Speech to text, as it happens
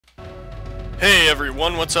Hey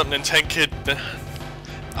everyone, what's up, Nintendo Kid?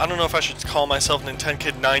 I don't know if I should call myself Nintendo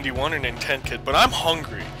Kid 91 or Nintendo Kid, but I'm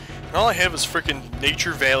hungry. And all I have is frickin'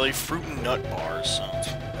 Nature Valley fruit and nut bars, so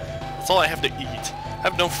that's all I have to eat. I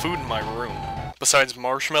have no food in my room, besides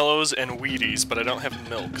marshmallows and Wheaties, but I don't have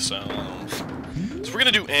milk, so we're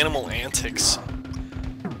gonna do Animal Antics.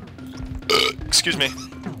 Excuse me.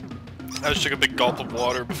 I just took a big gulp of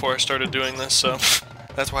water before I started doing this, so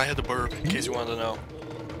that's why I had to burp, in case you wanted to know.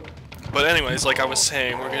 But anyways, like I was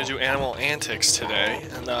saying, we're going to do Animal Antics today,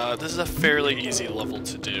 and this is a fairly easy level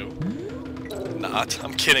to do. Not.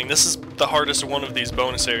 I'm kidding. This is the hardest one of these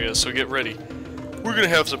bonus areas, so get ready. We're going to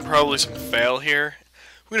have probably some fail here.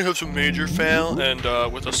 We're going to have some major fail, and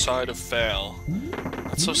with a side of fail.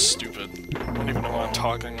 That's so stupid. I don't even know why I'm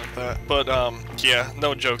talking like that. But, yeah,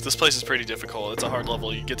 no joke. This place is pretty difficult. It's a hard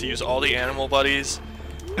level. You get to use all the animal buddies,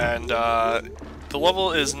 and the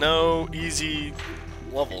level is no easy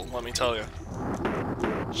level, let me tell you.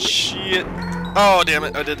 Shit. Oh, damn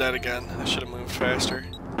it, I did that again. I should have moved faster.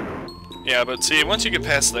 Yeah, but see, once you get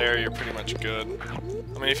past there, you're pretty much good.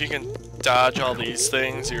 I mean, if you can dodge all these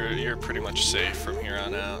things, you're pretty much safe from here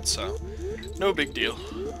on out, so no big deal.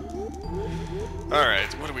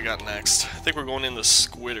 Alright, what do we got next? I think we're going into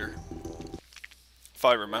Squitter. If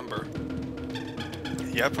I remember.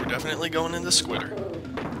 Yep, we're definitely going into Squitter.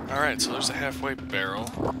 Alright, so there's a halfway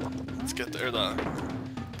barrel. Let's get there, the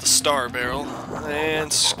star barrel. And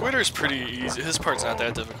Squitter's pretty easy. His part's not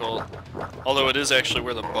that difficult. Although it is actually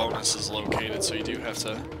where the bonus is located, so you do have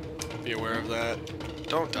to be aware of that.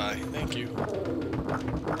 Don't die. Thank you.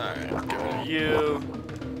 Alright, get rid of you.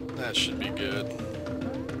 That should be good.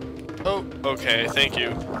 Oh, okay, thank you.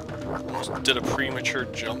 Almost did a premature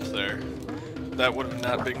jump there. That would have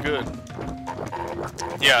not been good.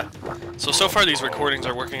 Yeah, so far these recordings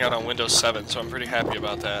are working out on Windows 7, so I'm pretty happy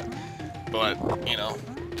about that. But, you know,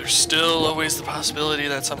 there's still always the possibility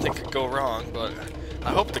that something could go wrong, but I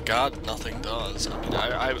hope to God nothing does. I mean,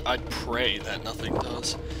 I pray that nothing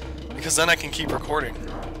does, because then I can keep recording.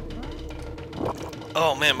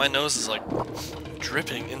 Oh man, my nose is like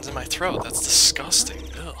dripping into my throat. That's disgusting.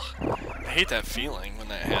 Ugh. I hate that feeling when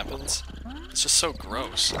that happens. It's just so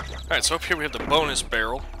gross. Alright, so up here we have the bonus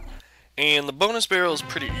barrel. And the bonus barrel is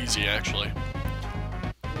pretty easy, actually.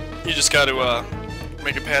 You just gotta,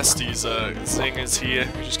 make it past these, zingers here.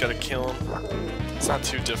 You just gotta kill them. It's not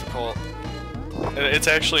too difficult. It's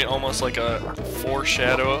actually almost like a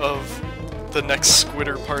foreshadow of the next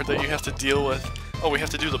Squitter part that you have to deal with. Oh, we have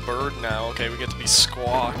to do the bird now. Okay, we get to be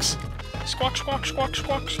Squawks. Squawk, squawk, squawk,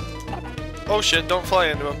 squawks. Oh shit, don't fly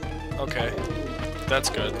into him. Okay. That's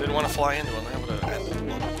good. Didn't want to fly into him. That would have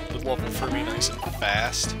ended the level for me nice and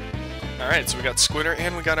fast. Alright, so we got Squitter,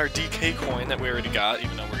 and we got our DK coin that we already got,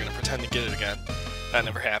 even though we're going to pretend to get it again. That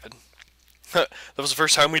never happened. That was the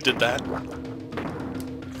first time we did that.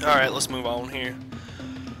 Alright, let's move on here.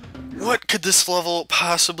 What could this level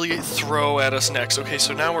possibly throw at us next? Okay,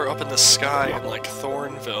 so now we're up in the sky in, like,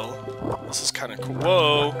 Thornville. This is kind of cool.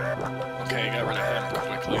 Whoa! Okay, got rid of him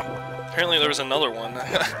quickly. Apparently there was another one.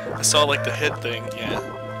 I saw, like, the hit thing. Yeah,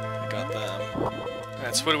 I got them.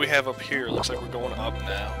 Alright, so what do we have up here? Looks like we're going up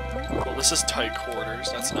now. Well, this is tight quarters.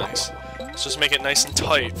 That's nice. Let's just make it nice and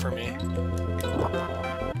tight for me.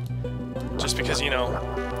 Just because, you know,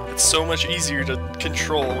 it's so much easier to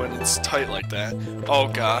control when it's tight like that. Oh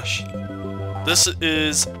gosh. This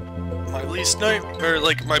is my least nightmare,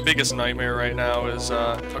 like my biggest nightmare right now is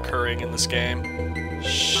occurring in this game.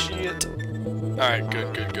 Shit. Alright, good.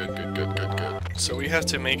 So we have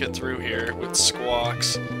to make it through here with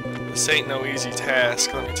Squawks. This ain't no easy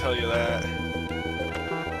task, let me tell you that.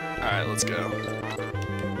 Alright, let's go.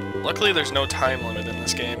 Luckily there's no time limit in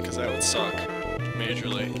this game, because that would suck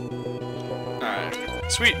majorly. Alright,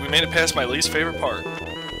 sweet, we made it past my least favorite part.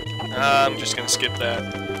 I'm just gonna skip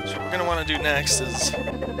that. So what we're gonna want to do next is...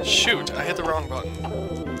 Shoot, I hit the wrong button.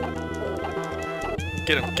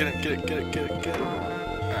 Get it.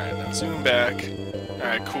 Alright, now zoom back.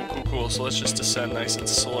 Alright, cool. So let's just descend nice and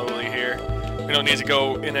slowly here. We don't need to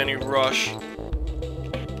go in any rush.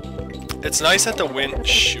 It's nice that the wind...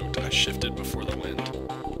 Shoot, I shifted before the wind.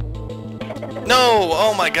 No!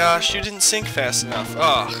 Oh my gosh, you didn't sink fast enough.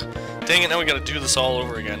 Ugh. Dang it, now we gotta do this all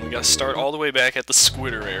over again. We gotta start all the way back at the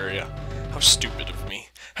Squitter area. How stupid of me.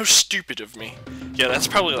 How stupid of me. Yeah, that's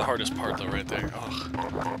probably the hardest part though, right there.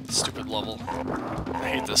 Ugh. Stupid level. I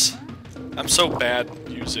hate this. I'm so bad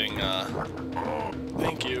using,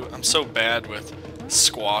 Thank you. I'm so bad with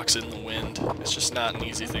Squawks in the wind. It's just not an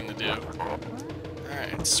easy thing to do.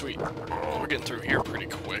 Alright, sweet. Well, we're getting through here pretty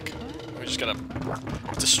quick. We just gotta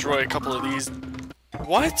destroy a couple of these.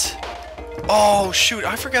 What? Oh, shoot,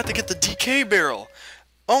 I forgot to get the DK barrel.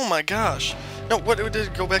 Oh my gosh. No, what did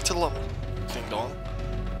it go back to the level? Ding dong.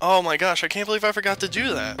 Oh my gosh, I can't believe I forgot to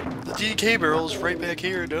do that. The DK barrel is right back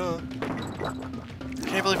here, duh. I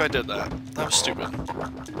can't believe I did that. That was stupid.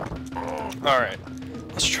 Alright,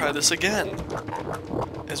 let's try this again.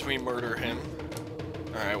 As we murder him.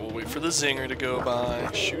 Alright, we'll wait for the zinger to go by.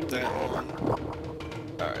 Shoot that one.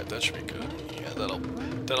 Alright, that should be good. Yeah,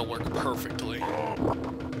 that'll work perfectly.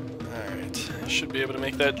 Alright, should be able to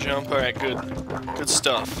make that jump. Alright, good. Good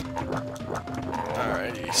stuff.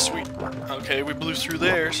 Alrighty, sweet. Okay, we blew through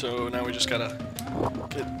there, so now we just gotta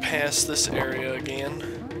get past this area again.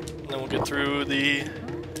 And then we'll get through the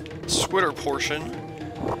squitter portion.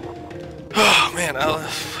 Oh man, I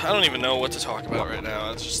don't even know what to talk about right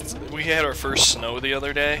now. It's just, we had our first snow the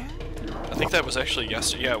other day. I think that was actually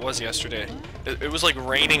yesterday. Yeah, it was yesterday. It was like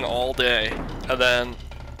raining all day, and then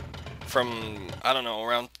from, I don't know,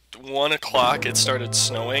 around 1 o'clock it started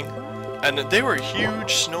snowing. And they were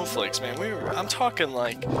huge snowflakes, man. I'm talking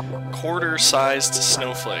like quarter-sized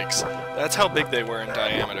snowflakes. That's how big they were in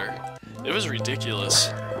diameter. It was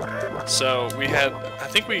ridiculous. So we had, I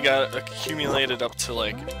think we got accumulated up to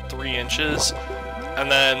like 3 inches.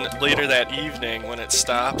 And then later that evening, when it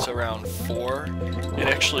stopped around 4, it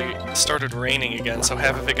actually started raining again. So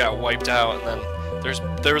half of it got wiped out, and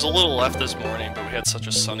then there was a little left this morning, but we had such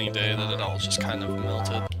a sunny day that it all just kind of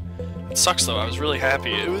melted. It sucks though, I was really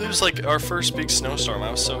happy. It was like our first big snowstorm.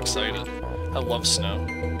 I was so excited. I love snow.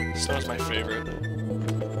 Snow is my favorite.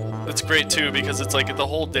 It's great too because it's like the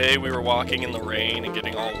whole day we were walking in the rain and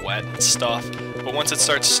getting all wet and stuff. But once it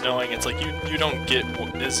starts snowing, it's like you don't get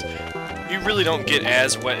you really don't get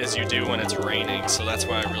as wet as you do when it's raining. So that's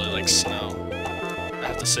why I really like snow. I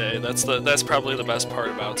have to say that's probably the best part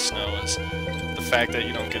about snow is the fact that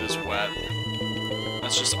you don't get as wet.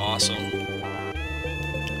 That's just awesome.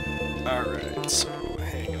 Alright, so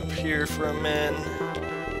hang up here for a minute.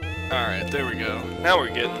 Alright, there we go. Now we're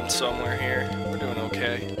getting somewhere here. We're doing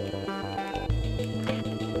okay.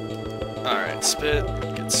 Alright, spit,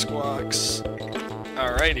 get squawks.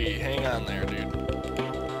 Alrighty, hang on there, dude.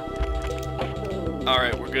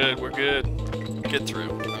 Alright, we're good, we're good. Get through.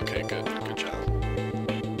 Okay, good. Good job.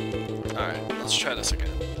 Alright, let's try this again.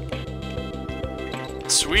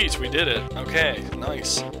 Sweet, we did it. Okay,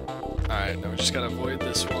 nice. Alright, now we just gotta avoid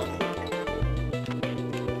this one.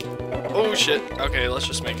 Oh shit. Okay, let's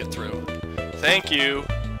just make it through. Thank you.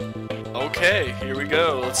 Okay, here we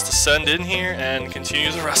go. Let's descend in here and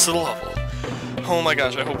continue the rest of the level. Oh my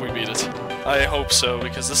gosh, I hope we beat it. I hope so,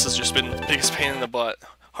 because this has just been the biggest pain in the butt.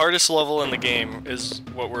 Hardest level in the game is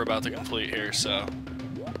what we're about to complete here, so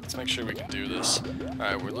let's make sure we can do this.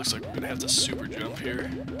 Alright, well, it looks like we're gonna have to super jump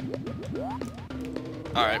here.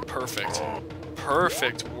 Alright, perfect.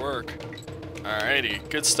 Perfect work. Alrighty,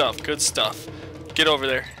 good stuff, good stuff. Get over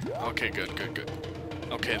there. Okay, good, good, good.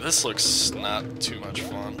 Okay, this looks not too much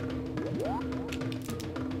fun.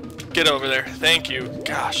 Get over there. Thank you.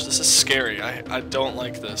 Gosh, this is scary. I don't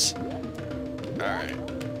like this. Alright.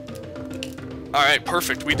 Alright,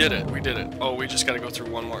 perfect. We did it. We did it. Oh, we just gotta go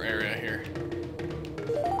through one more area here.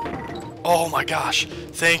 Oh my gosh.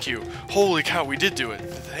 Thank you. Holy cow, we did do it.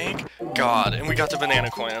 Thank God. And we got the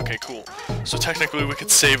banana coin. Okay, cool. So technically we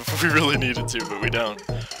could save if we really needed to, but we don't.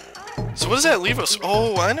 So what does that leave us?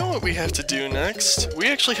 Oh, I know what we have to do next. We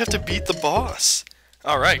actually have to beat the boss.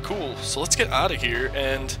 Alright, cool. So let's get out of here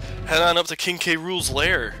and head on up to King K. Rool's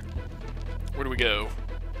lair. Where do we go?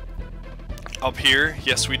 Up here?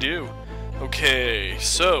 Yes, we do. Okay,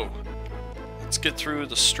 so let's get through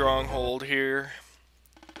the stronghold here.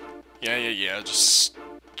 Yeah. Just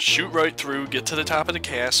shoot right through, get to the top of the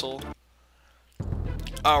castle.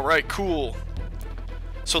 Alright, cool.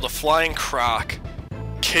 So the Flying Croc.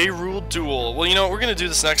 K. Rool Duel. Well, you know what, we're going to do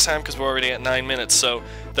this next time because we're already at 9 minutes, so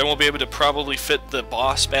then we'll be able to probably fit the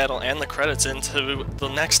boss battle and the credits into the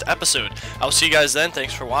next episode. I'll see you guys then.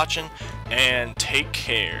 Thanks for watching, and take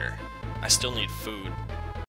care. I still need food.